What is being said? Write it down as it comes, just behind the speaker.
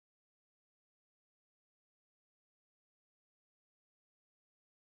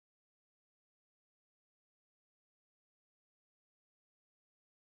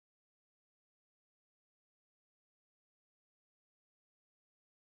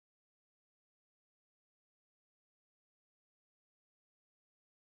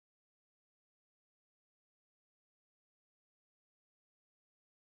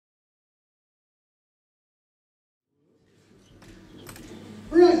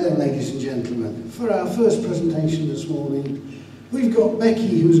Right then, ladies and gentlemen, for our first presentation this morning, we've got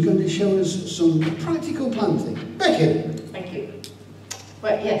Becky, who's going to show us some practical planting. Becky. Thank you.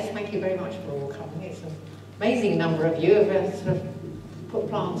 Well, yes, thank you very much for all coming. It's an amazing number of you have sort of put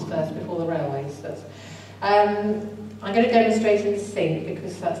plants first before the railways. I'm going to demonstrate in the sink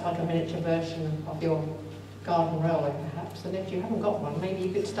because that's like a miniature version of your garden railway, perhaps. And if you haven't got one, maybe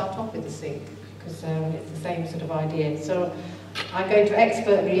you could start off with the sink because it's the same sort of idea. So I'm going to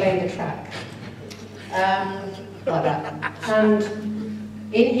expertly lay the track like that. And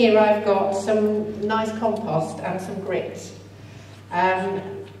in here I've got some nice compost and some grit. And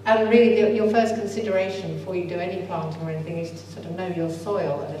really your first consideration before you do any planting or anything is to sort of know your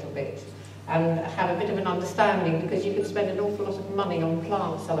soil a little bit and have a bit of an understanding, because you could spend an awful lot of money on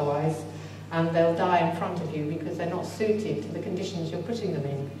plants otherwise and they'll die in front of you because they're not suited to the conditions you're putting them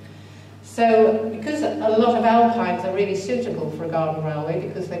in. So because a lot of alpines are really suitable for a garden railway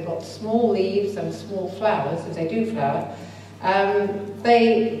because they've got small leaves and small flowers, as they do flower,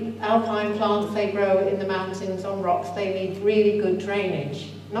 alpine plants, they grow in the mountains on rocks, they need really good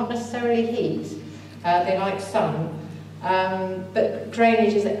drainage. Not necessarily heat, they like sun, but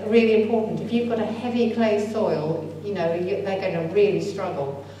drainage is really important. If you've got a heavy clay soil, you know, they're going to really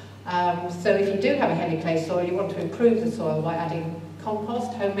struggle. So if you do have a heavy clay soil, you want to improve the soil by adding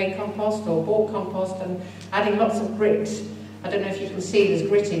compost, homemade compost or bought compost, and adding lots of grit. I don't know if you can see there's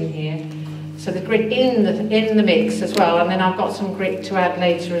grit in here. So the grit in the mix as well, and then I've got some grit to add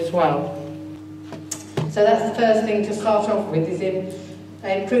later as well. So that's the first thing to start off with, is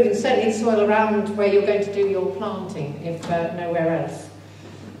improving certainly the soil around where you're going to do your planting, if nowhere else.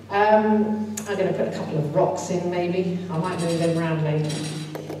 I'm going to put a couple of rocks in maybe. I might move them around later,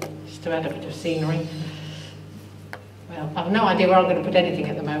 just to add a bit of scenery. Well, I've no idea where I'm going to put anything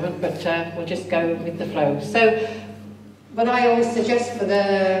at the moment, but we'll just go with the flow. So, what I always suggest for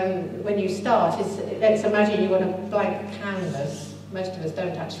when you start is, let's imagine you want a blank canvas. Most of us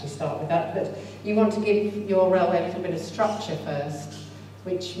don't actually start with that, but you want to give your railway a little bit of structure first,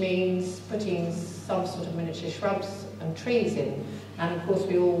 which means putting some sort of miniature shrubs and trees in. And of course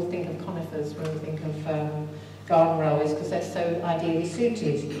we all think of conifers when we think of garden railways because they're so ideally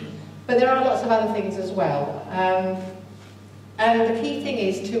suited. But there are lots of other things as well. And the key thing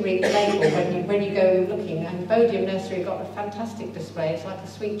is to read the label when you go looking. And Bodium Nursery have got a fantastic display. It's like a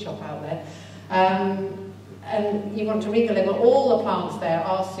sweet shop out there. And you want to read the label. All the plants there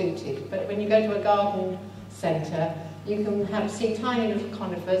are suited. But when you go to a garden centre, you can see tiny little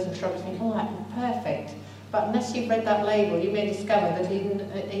conifers and shrubs and think, oh, that's perfect. But unless you've read that label, you may discover that in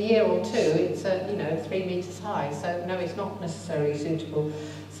a year or two, it's 3 metres high. So no, it's not necessarily suitable.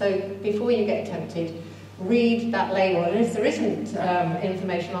 So before you get tempted, read that label. And if there isn't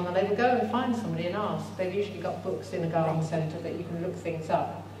information on the label, go and find somebody and ask. They've usually got books in a garden centre that you can look things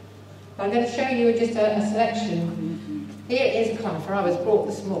up. But I'm going to show you just a selection. Here is a conifer I was brought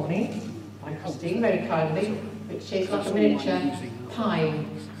this morning by Christine, very kindly, which is like a miniature pine.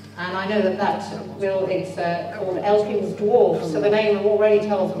 And I know it's called Elkins dwarf, so the name already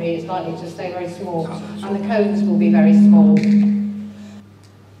tells me it's likely to stay very small, and the cones will be very small.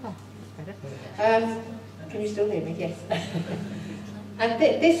 Can you still hear me? Yes. And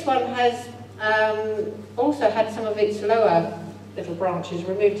this one has also had some of its lower little branches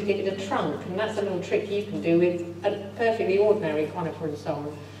removed to give it a trunk, and that's a little trick you can do with a perfectly ordinary conifer and so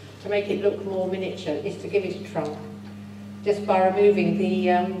on, to make it look more miniature, is to give it a trunk, just by removing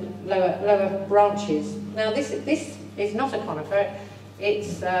the lower branches. Now this is not a conifer,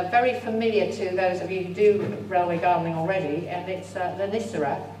 it's very familiar to those of you who do railway gardening already, and it's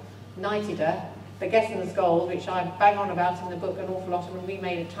Lonicera nitida, the Gessens gold, which I bang on about in the book an awful lot, and we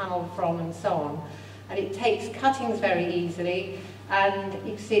made a tunnel from and so on. And it takes cuttings very easily, and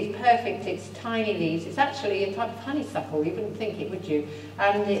you can see it's perfect, it's tiny leaves. It's actually a type of honeysuckle, you wouldn't think it, would you?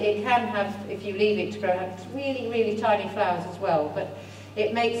 And it can have, if you leave it to grow, have really, really tiny flowers as well. But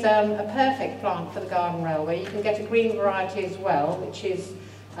it makes a perfect plant for the garden railway. You can get a green variety as well, which is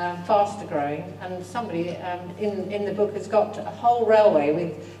faster growing. And somebody in the book has got a whole railway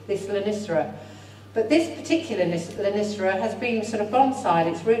with this Lonicera. But this particular Lonicera has been sort of bonsaied.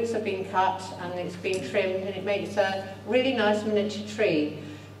 Its roots have been cut and it's been trimmed, and it makes a really nice miniature tree.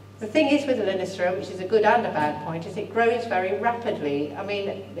 The thing is with the Lonicera, which is a good and a bad point, is it grows very rapidly. I mean,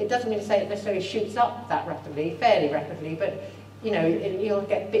 it doesn't mean to say it necessarily shoots up that rapidly, fairly rapidly, but you know, you'll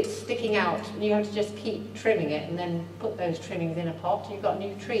get bits sticking out, and you have to just keep trimming it and then put those trimmings in a pot, you've got a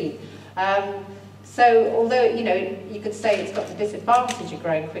new tree. So although, you know, you could say it's got the disadvantage of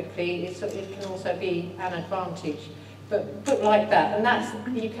growing quickly, it can also be an advantage. But put like that, and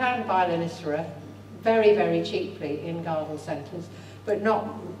you can buy Lonicera very, very cheaply in garden centres. but not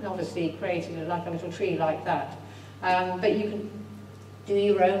obviously creating it like a little tree like that. But you can do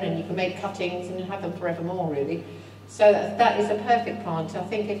your own, and you can make cuttings and have them forevermore, really. So that is a perfect plant. I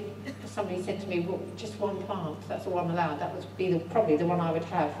think if somebody said to me, well, just one plant, that's all I'm allowed, that would be probably the one I would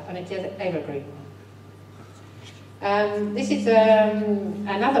have, and it is evergreen. This is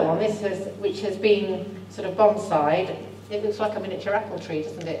another one, which has been sort of bonsai'd. It looks like a miniature apple tree,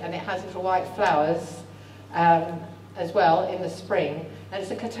 doesn't it? And it has little white flowers as well in the spring. And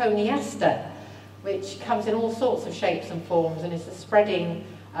it's a cotoneaster, which comes in all sorts of shapes and forms, and it's a spreading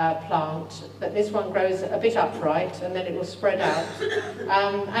plant. But this one grows a bit upright, and then it will spread out.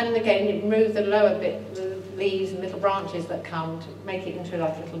 And again, you remove the lower bit, the leaves and little branches that come to make it into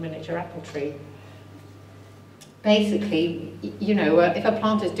like a little miniature apple tree. Basically, you know, if a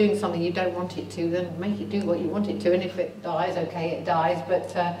plant is doing something you don't want it to, then make it do what you want it to, and if it dies, okay, it dies,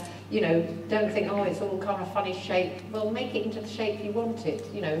 but, you know, don't think, oh, it's all kind of funny shape. Well, make it into the shape you want it,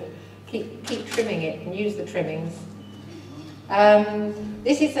 you know, keep trimming it and use the trimmings.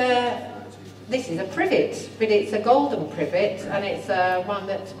 This is a privet, but it's a golden privet, and it's one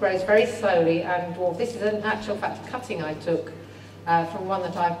that grows very slowly and dwarf. This is in actual fact a cutting I took from one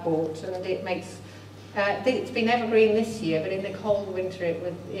that I've bought, and it makes... it's been evergreen this year, but in the cold winter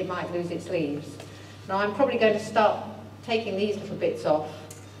it might lose its leaves. Now I'm probably going to start taking these little bits off,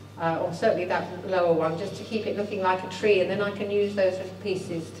 or certainly that lower one, just to keep it looking like a tree, and then I can use those little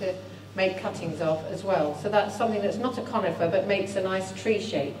pieces to make cuttings of as well. So that's something that's not a conifer, but makes a nice tree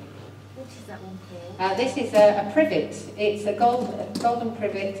shape. What is that one called? This is a privet. It's a golden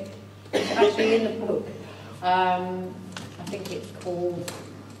privet. It's actually in the book. I think it's called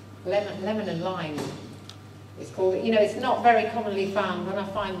Lemon and Lime. It's called, you know, it's not very commonly found. When I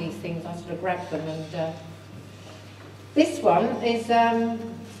find these things, I sort of grab them. And this one is a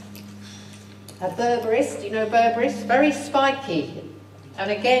berberis. Do you know berberis? Very spiky. And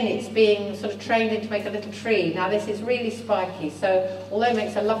again, it's being sort of trained in to make a little tree. Now, this is really spiky. So, although it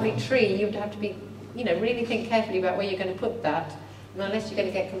makes a lovely tree, you'd have to be, you know, really think carefully about where you're going to put that. And unless you're going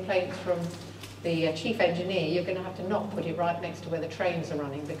to get complaints from the chief engineer, you're going to have to not put it right next to where the trains are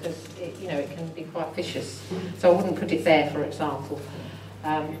running, because it, you know, it can be quite vicious. So I wouldn't put it there, for example.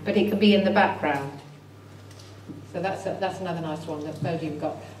 But it can be in the background. So that's another nice one that Bodium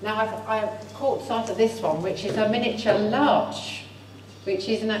got. Now I've caught sight of this one, which is a miniature larch, which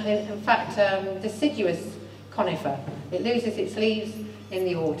is in fact deciduous conifer. It loses its leaves in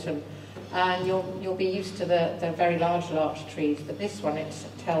the autumn, and you'll be used to the very large larch trees. But this one, it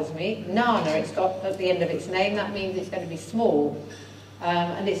tells me, Nana, it's got at the end of its name. That means it's going to be small.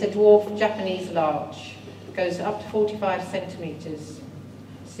 And it's a dwarf Japanese larch. It goes up to 45 centimetres,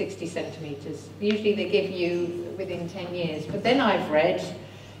 60 centimetres. Usually they give you within 10 years. But then I've read,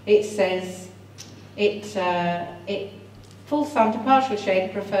 it says, full sun to partial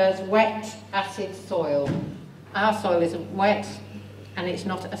shade prefers wet, acid soil. Our soil isn't wet, and it's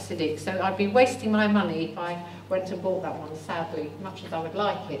not acidic, so I'd be wasting my money if I went and bought that one, sadly, much as I would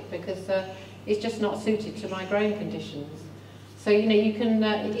like it, because it's just not suited to my growing conditions. So, you know, you can,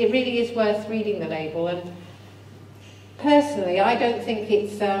 it really is worth reading the label, and personally, I don't think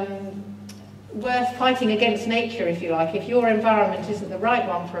it's worth fighting against nature, if you like. If your environment isn't the right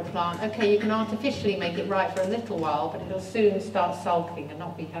one for a plant, okay, you can artificially make it right for a little while, but it'll soon start sulking and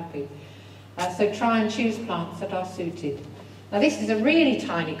not be happy. So try and choose plants that are suited. Now this is a really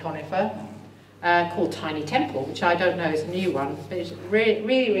tiny conifer called Tiny Temple, which I don't know is a new one, but it's really,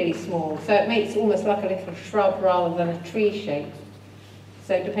 really, really small. So it makes almost like a little shrub rather than a tree shape.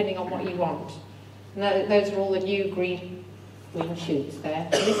 So depending on what you want. And those are all the new green shoots there.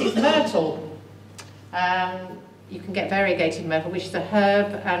 And this is myrtle. You can get variegated myrtle, which is a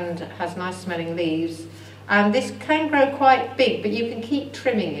herb and has nice smelling leaves. And this can grow quite big, but you can keep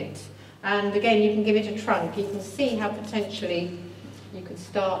trimming it. And again, you can give it a trunk. You can see how potentially you could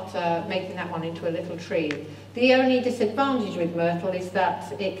start making that one into a little tree. The only disadvantage with myrtle is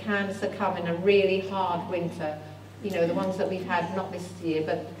that it can succumb in a really hard winter. You know, the ones that we've had, not this year,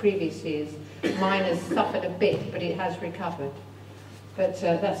 but the previous years. Mine has suffered a bit, but it has recovered. But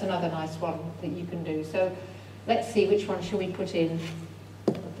that's another nice one that you can do. So let's see, which one shall we put in?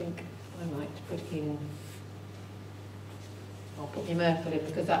 I think I might put in... I'll put my myrtle in,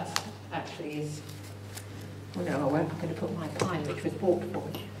 because that's actually is... Oh no, I won't. I'm going to put my pine, which was bought for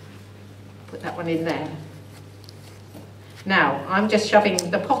me. Put that one in there. Now, I'm just shoving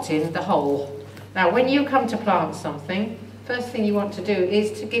the pot in the hole. Now, when you come to plant something, first thing you want to do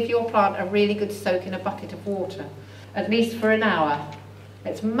is to give your plant a really good soak in a bucket of water, at least for an hour.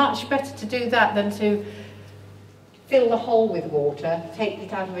 It's much better to do that than to fill the hole with water, take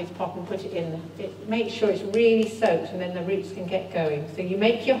it out of its pot and put it in. Make sure it's really soaked and then the roots can get going. So you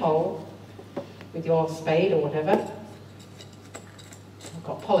make your hole with your spade or whatever. I've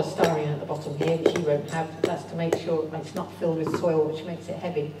got polystyrene at the bottom here, which you won't have. That's to make sure it's not filled with soil, which makes it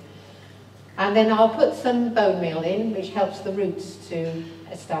heavy. And then I'll put some bone meal in, which helps the roots to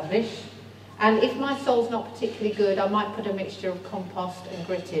establish. And if my soil's not particularly good, I might put a mixture of compost and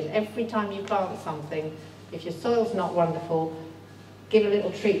grit in. Every time you plant something, if your soil's not wonderful, give a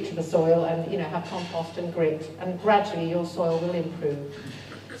little treat to the soil and have compost and grit, and gradually your soil will improve.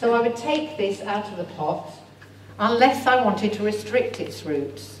 So I would take this out of the pot, unless I wanted to restrict its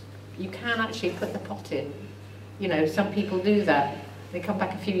roots. You can actually put the pot in. Some people do that. They come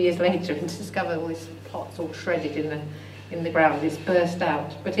back a few years later and discover all these pots all shredded in the ground. It's burst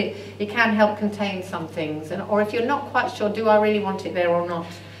out. But it can help contain some things. Or if you're not quite sure, do I really want it there or not,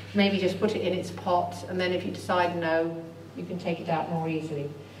 maybe just put it in its pot, and then if you decide no, you can take it out more easily.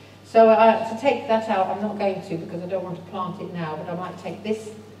 So to take that out, I'm not going to because I don't want to plant it now, but I might take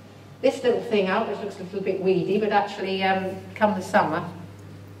this little thing out, which looks a little bit weedy, but actually come the summer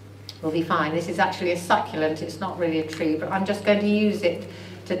will be fine. This is actually a succulent, it's not really a tree, but I'm just going to use it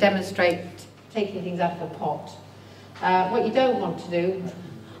to demonstrate taking things out of the pot. What you don't want to do,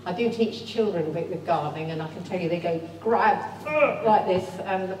 I do teach children a bit with gardening, and I can tell you they go grab like this,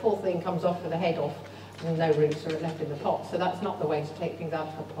 and the poor thing comes off with the head off, and no roots are left in the pot. So that's not the way to take things out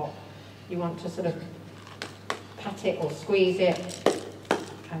of the pot. You want to sort of pat it or squeeze it,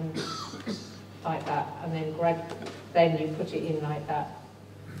 and like that, and then you put it in like that,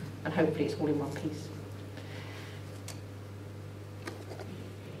 and hopefully it's all in one piece.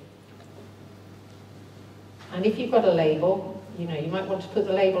 And if you've got a label, you might want to put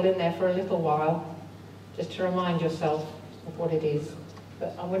the label in there for a little while, just to remind yourself of what it is.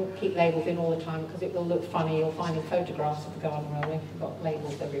 But I wouldn't keep labels in all the time because it will look funny. You'll find in photographs of the garden railway, you've got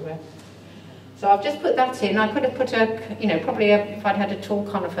labels everywhere. So I've just put that in. I could have put probably if I'd had a tall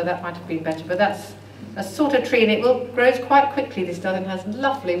conifer, that might have been better, but that's a sort of tree, and it grows quite quickly, this does, and has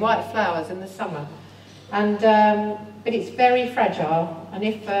lovely white flowers in the summer. And but it's very fragile, and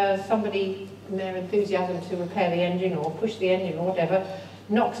if somebody in their enthusiasm to repair the engine or push the engine or whatever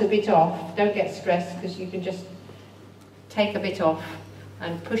knocks a bit off, don't get stressed, because you can just take a bit off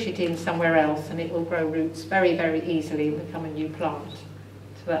and push it in somewhere else, and it will grow roots very, very easily and become a new plant.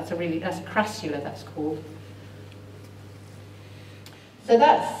 So that's a crassula, that's called. So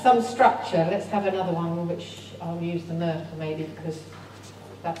that's some structure. Let's have another one, which I'll use the myrtle maybe, because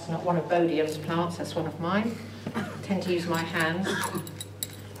that's not one of Bodium's plants, that's one of mine. I tend to use my hands.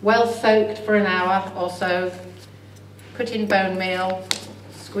 Well soaked for an hour or so, put in bone meal,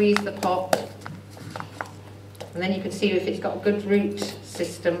 squeeze the pot, and then you can see if it's got a good root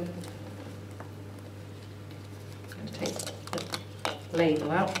system. I'm going to take the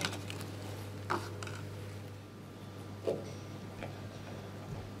label out.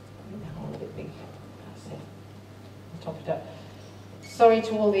 Top it up. Sorry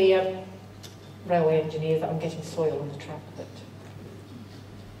to all the railway engineers that I'm getting soil on the track, but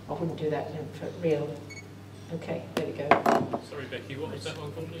I wouldn't do that for real. Okay, there we go. Sorry, Becky, what was that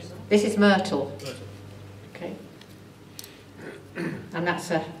one called, please? This is myrtle. Myrtle. Okay. And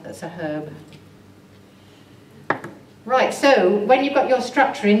that's a herb. Right, so when you've got your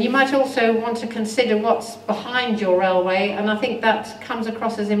structure in, you might also want to consider what's behind your railway, and I think that comes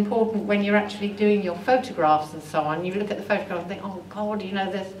across as important when you're actually doing your photographs and so on. You look at the photograph and think, oh God,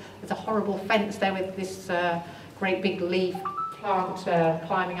 there's a horrible fence there with this great big leaf plant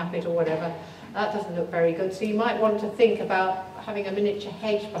climbing up it or whatever. That doesn't look very good. So you might want to think about having a miniature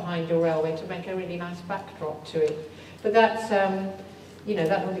hedge behind your railway to make a really nice backdrop to it. But that's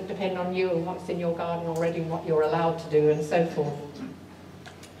that will depend on you and what's in your garden already and what you're allowed to do and so forth.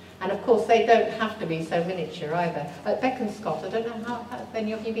 And of course they don't have to be so miniature either. At Beaconscott, I don't know how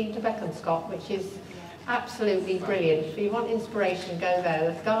many of you been to Beaconscott, which is absolutely brilliant. If you want inspiration, go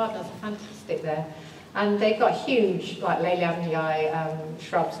there. The gardeners are fantastic there. And they've got huge, like Leylandii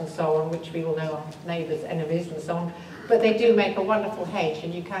shrubs and so on, which we all know are neighbours, enemies and so on. But they do make a wonderful hedge,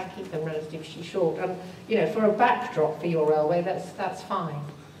 and you can keep them relatively short. And for a backdrop for your railway, that's fine.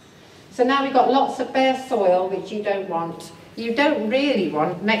 So now we've got lots of bare soil, which you don't want. You don't really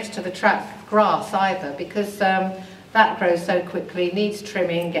want next to the track grass either, because that grows so quickly, needs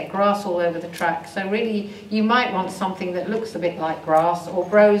trimming, get grass all over the track. So really, you might want something that looks a bit like grass or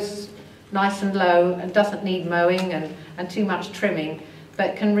grows nice and low and doesn't need mowing and too much trimming,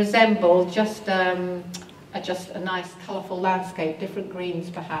 but can resemble just a nice colourful landscape, different greens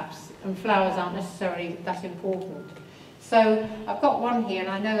perhaps, and flowers aren't necessarily that important. So I've got one here, and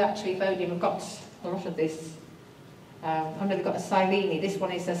I know actually Bodium have got a lot of this And then we've got a Silene. This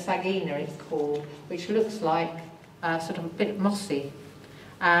one is a Sagina, it's called, which looks like sort of a bit mossy.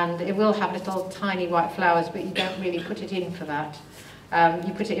 And it will have little tiny white flowers, but you don't really put it in for that.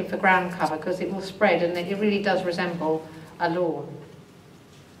 You put it in for ground cover because it will spread, and it really does resemble a lawn.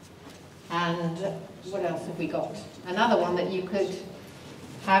 And what else have we got? Another one that you could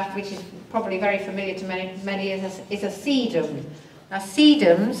have, which is probably very familiar to many is a sedum. Now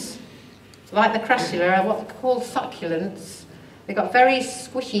sedums, like the crassula, are what are called succulents. They've got very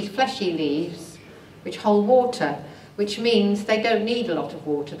squishy, fleshy leaves which hold water, which means they don't need a lot of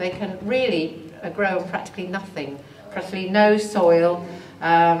water. They can really grow on practically nothing, practically no soil,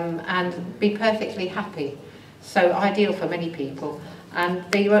 and be perfectly happy. So ideal for many people, and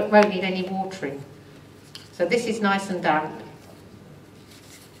they won't need any watering. So this is nice and damp.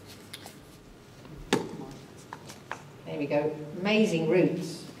 There we go, amazing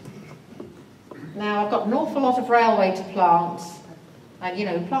roots. Now I've got an awful lot of railway to plant, and you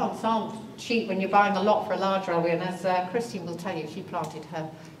know, plants aren't cheap when you're buying a lot for a large railway, and as Christine will tell you, she planted her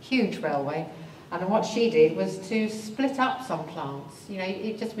huge railway, and what she did was to split up some plants. You know,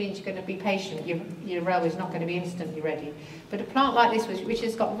 it just means you're going to be patient. Your railway's not going to be instantly ready. But a plant like this, which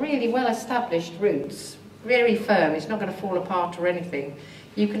has got really well-established roots, very firm, it's not going to fall apart or anything,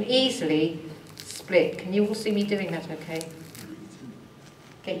 you can easily split. Can you all see me doing that okay?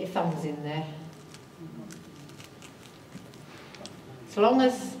 Get your thumbs in there. So long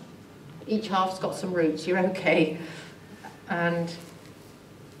as each half's got some roots, you're okay. And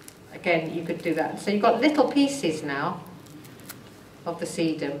again, you could do that. So you've got little pieces now of the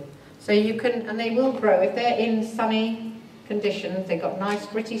sedum. So you can, and they will grow, if they're in sunny conditions, they've got nice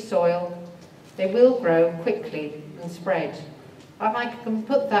gritty soil, they will grow quickly and spread. I can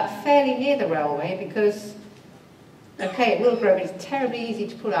put that fairly near the railway because, okay, it will grow, but it's terribly easy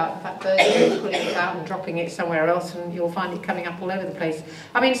to pull out. In fact, birds are pulling it out and dropping it somewhere else, and you'll find it coming up all over the place.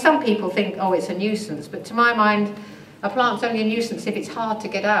 I mean, some people think, oh, it's a nuisance, but to my mind, a plant's only a nuisance if it's hard to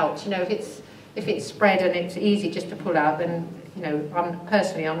get out. You know, if it's spread and it's easy just to pull out, then, you know,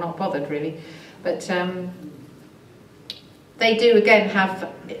 personally, I'm not bothered really. But they do again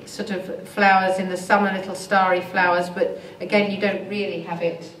have sort of flowers in the summer, little starry flowers, but again, you don't really have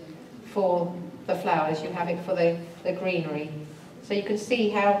it for the flowers, you have it for the greenery. So you can see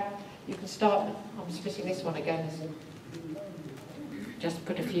how you can start. I'm splitting this one again. Just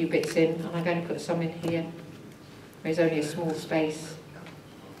put a few bits in, and I'm going to put some in here. There's only a small space.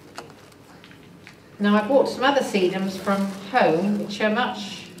 Now I bought some other sedums from home, which are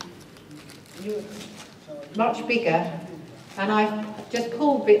much bigger, and I've just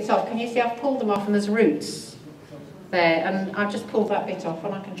pulled bits off. Can you see I've pulled them off, and there's roots there, and I've just pulled that bit off,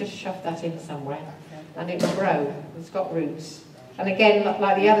 and I can just shove that in somewhere, and it will grow. It's got roots. And again,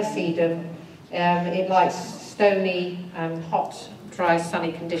 like the other sedum, it likes stony, hot, dry,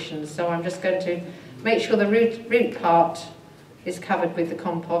 sunny conditions. So I'm just going to make sure the root part is covered with the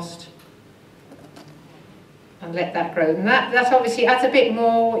compost and let that grow. And that obviously adds a bit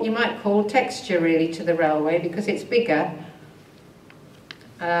more, you might call, texture really to the railway because it's bigger,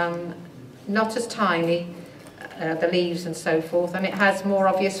 not as tiny, the leaves and so forth, and it has more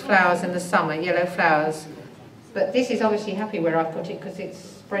obvious flowers in the summer, yellow flowers. But this is obviously happy where I put it because it's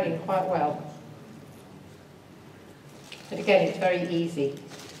spreading quite well. But again, it's very easy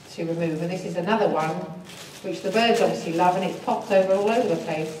to remove. And this is another one which the birds obviously love, and it's popped over all over the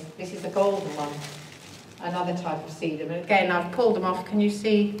place. This is the golden one, another type of sedum. And again, I've pulled them off. Can you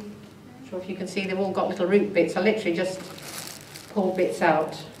see? I'm not sure if you can see, they've all got little root bits. I literally just pulled bits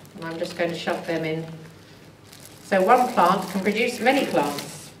out, and I'm just going to shove them in. So one plant can produce many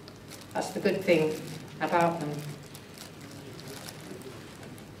plants. That's the good thing about them.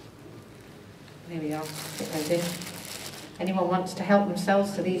 There we are, put those in. Anyone wants to help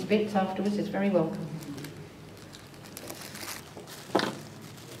themselves to these bits afterwards is very welcome.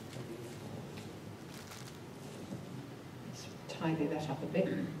 Let's tidy that up a bit.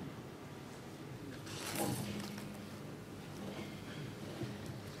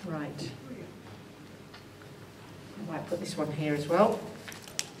 Right. I might put this one here as well.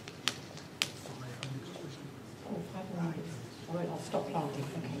 Oh, 5 minutes. All right, I'll stop planting.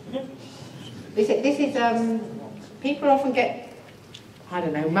 Okay. This is people often get, I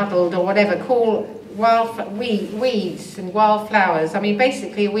don't know, muddled or whatever, call weeds and wildflowers. I mean,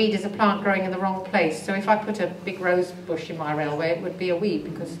 basically a weed is a plant growing in the wrong place. So if I put a big rose bush in my railway, it would be a weed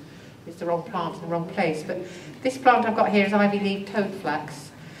because it's the wrong plant in the wrong place. But this plant I've got here is ivy-leaved toadflax,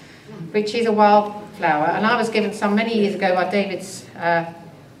 which is a wildflower. And I was given some many years ago by David's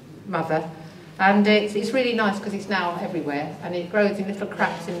mother. And it's really nice because it's now everywhere, and it grows in little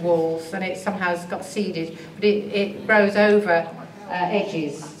cracks in walls, and it somehow has got seeded, but it grows over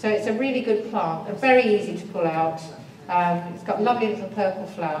edges. So it's a really good plant, and very easy to pull out. It's got lovely little purple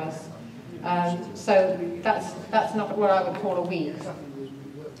flowers. So that's not what I would call a weed.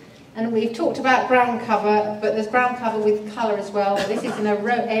 And we've talked about ground cover, but there's ground cover with colour as well. This is an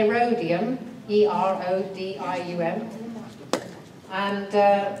erodium, E-R-O-D-I-U-M. And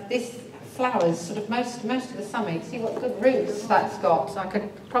this flowers sort of most of the summer. You see what good roots that's got. So I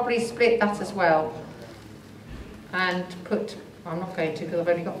could probably split that as well. And put, well, I'm not going to because I've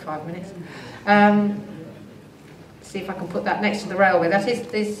only got 5 minutes. See if I can put that next to the railway. That is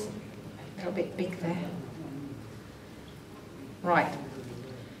this little bit big there.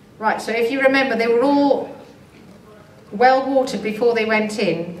 Right, so if you remember, they were all well watered before they went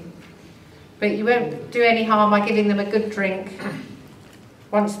in, but you won't do any harm by giving them a good drink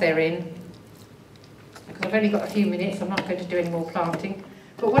once they're in, because I've only got a few minutes. I'm not going to do any more planting.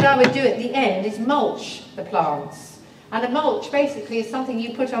 But what I would do at the end is mulch the plants. And a mulch basically is something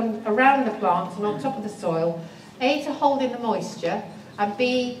you put on around the plants and on top of the soil, A, to hold in the moisture, and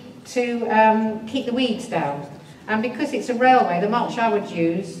B, to keep the weeds down. And because it's a railway, the mulch I would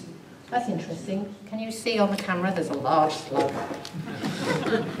use, that's interesting. Can you see on the camera? There's a large slug.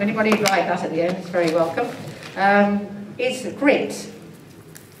 If anybody would like that at the end, it's very welcome. It's grit.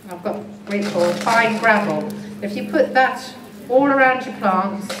 I've got grit or fine gravel. If you put that all around your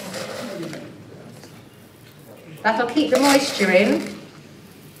plants, that'll keep the moisture in,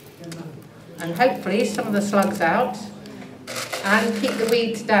 and hopefully some of the slugs out, and keep the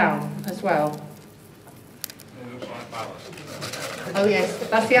weeds down as well. Oh yes,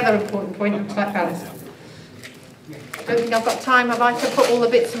 that's the other important point, looks like balance. Don't think I've got time, have I, to put all the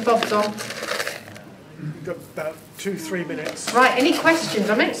bits and bobs on? You've got about 2-3 minutes. Right, any questions?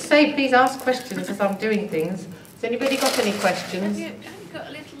 I meant to say please ask questions as I'm doing things. Has anybody got any questions? Have you got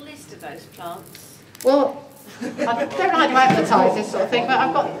a little list of those plants? Well, I don't like to advertise this sort of thing,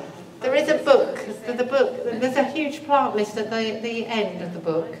 but there is a book, there's a huge plant list at the end of the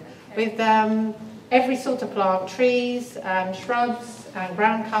book with every sort of plant, trees, shrubs,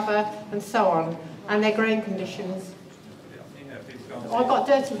 ground cover, and so on, and their growing conditions. Oh, I've got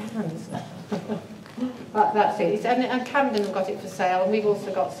dirty hands. But that's it. And Camden have got it for sale, and we've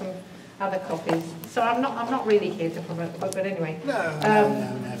also got some other copies. So I'm not really here to promote the book, but anyway.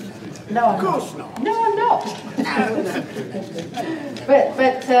 No, of course not. No, I'm not. but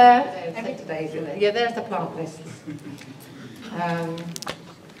every today's in it. Yeah, there's the plant list.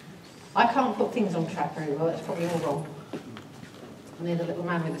 I can't put things on track very well. That's probably all wrong. I need a little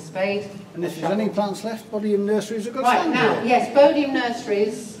man with a spade. And if there's any plants left, Bodium Nurseries have got right some. now, yes, Bodium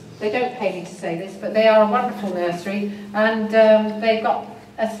Nurseries. They don't pay me to say this, but they are a wonderful nursery, and they've got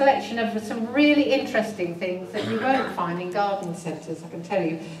a selection of some really interesting things that you won't find in garden centres, I can tell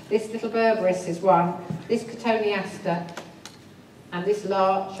you. This little berberis is one, this cotoneaster, and this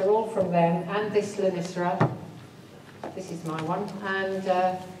larch are all from them, and this lanicera. This is my one, and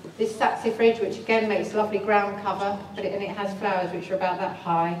this saxifrage, which again makes lovely ground cover, and it has flowers which are about that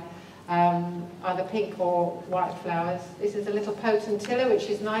high, either pink or white flowers. This is a little potentilla, which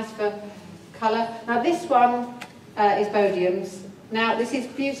is nice for colour. Now this one is Bodium's. Now this is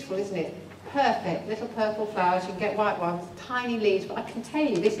beautiful, isn't it? Perfect, little purple flowers, you can get white ones, tiny leaves, but I can tell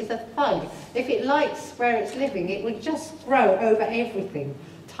you this is a thug. If it likes where it's living, it would just grow over everything,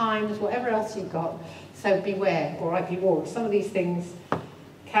 thymes, whatever else you've got. So beware, or I'd be warned. Some of these things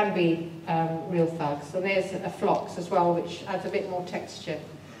can be real thugs. And there's a phlox as well, which adds a bit more texture.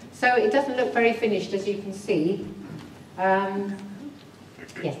 So it doesn't look very finished, as you can see.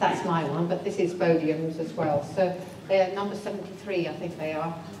 Yes, that's my one, but this is Bodium's as well. So they're number 73, I think they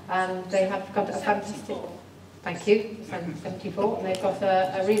are. And they have got a fantastic... Thank you, 74. And they've got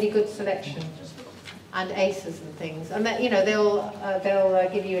a really good selection. And aces and things. And that, you know, they'll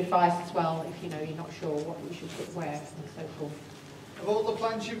give you advice as well if, you know, you're not sure what you should put where and so forth. Of all the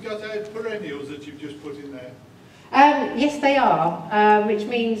plants you've got out, perennials that you've just put in there? Yes, they are, which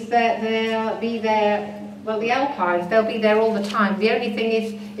means that they'll be there, well, the alpines, they'll be there all the time. The only thing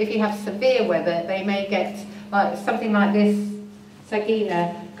is, if you have severe weather, they may get, like something like this,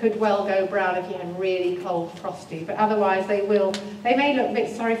 Sagina, could well go brown if you had really cold frosty, but otherwise they may look a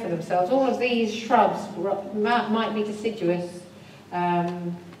bit sorry for themselves. All of these shrubs might be deciduous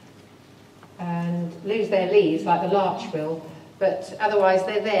and lose their leaves, like the larch will, but otherwise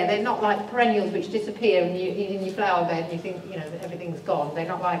they're there. They're not like perennials which disappear and in your flower bed and you think, you know, everything's gone. They're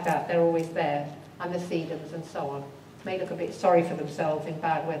not like that. They're always there. And the sedums and so on. May look a bit sorry for themselves in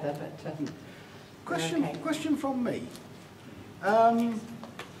bad weather, but... Question from me.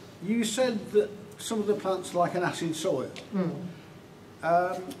 you said that some of the plants like an acid soil.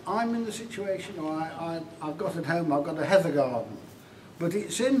 I'm in the situation where I've got at home, I've got a heather garden, but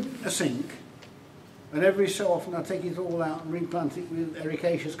it's in a sink, and every so often I take it all out and replant it with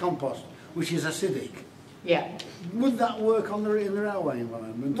ericaceous compost, which is acidic. Yeah. Would that work on in the railway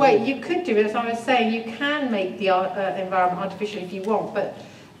environment? Well, you could do it, as I was saying, you can make the environment artificial if you want,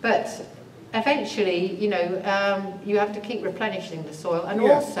 but eventually, you know, you have to keep replenishing the soil, and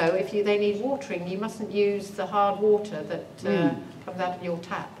also if they need watering, you mustn't use the hard water that comes out of your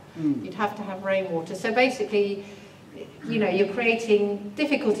tap. You'd have to have rainwater. So basically, you know, you're creating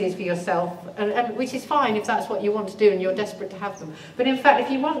difficulties for yourself, and which is fine if that's what you want to do and you're desperate to have them. But in fact,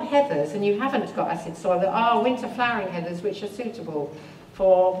 if you want heathers and you haven't got acid soil, there are winter flowering heathers which are suitable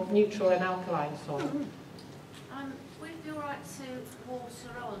for neutral and alkaline soil. Would it be alright to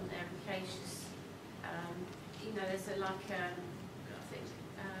water on ericaceous? You know, there's I think,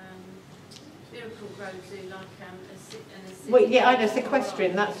 miracle grows do like an acidic. Well, yeah, I know,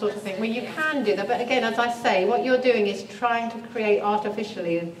 sequestering, that sort of thing. Well, you can do that, but again, as I say, what you're doing is trying to create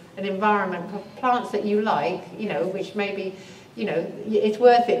artificially an environment for plants that you like, you know, which maybe, you know, it's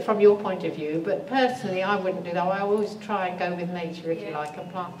worth it from your point of view, but personally, I wouldn't do that. I always try and go with nature, if you like, and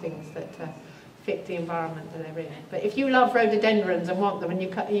plant things that fit the environment that they're in. But if you love rhododendrons and want them, and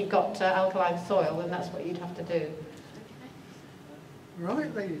you've got alkaline soil, then that's what you'd have to do.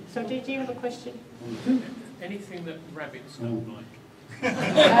 Right, ladies. So did you have a question? Anything that rabbits don't like? I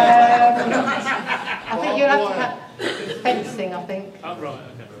think you'll have to have fencing, I think. Oh, right,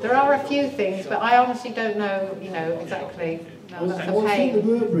 okay. There are a few things, but I honestly don't know, you know, exactly. No, that's a I think the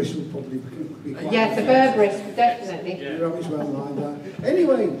pain. berberis would probably be quite... Yes, the berberis, definitely. Yeah. The rabbits won't mind that.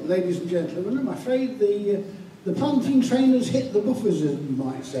 Anyway, ladies and gentlemen, I'm afraid the planting trainers hit the buffers, as you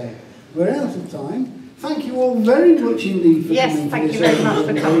might say. We're out of time. Thank you all very much indeed for coming to this Yes, thank you very much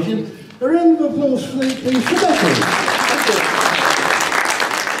for coming. A round of applause, please, for Becky.